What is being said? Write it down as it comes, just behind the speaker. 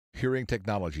Hearing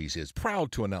Technologies is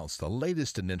proud to announce the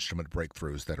latest in instrument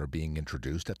breakthroughs that are being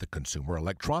introduced at the Consumer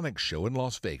Electronics Show in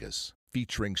Las Vegas,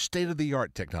 featuring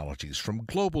state-of-the-art technologies from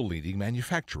global leading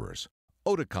manufacturers,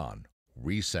 Oticon,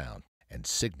 ReSound, and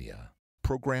Signia.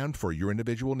 Programmed for your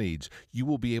individual needs, you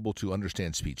will be able to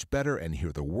understand speech better and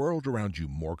hear the world around you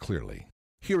more clearly.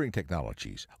 Hearing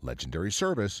Technologies, legendary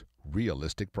service,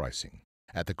 realistic pricing.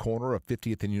 At the corner of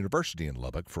 50th and University in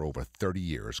Lubbock for over 30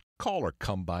 years. Call or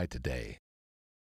come by today.